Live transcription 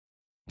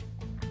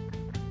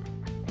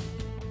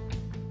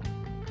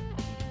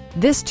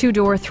This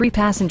two-door,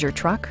 three-passenger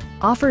truck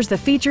offers the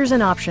features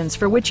and options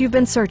for which you've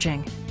been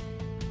searching.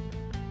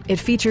 It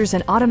features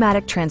an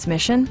automatic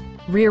transmission,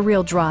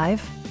 rear-wheel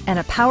drive, and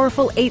a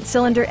powerful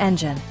 8-cylinder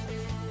engine.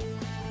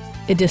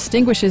 It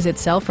distinguishes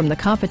itself from the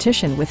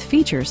competition with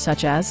features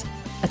such as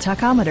a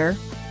tachometer,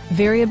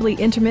 variably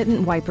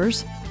intermittent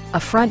wipers, a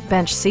front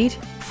bench seat,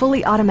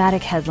 fully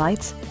automatic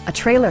headlights, a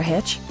trailer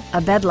hitch,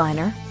 a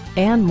bedliner,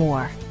 and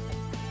more.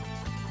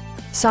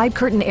 Side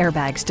curtain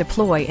airbags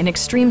deploy in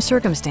extreme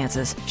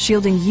circumstances,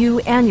 shielding you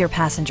and your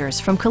passengers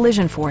from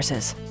collision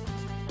forces.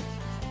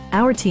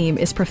 Our team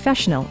is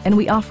professional and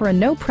we offer a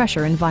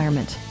no-pressure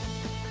environment.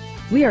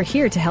 We are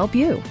here to help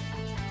you.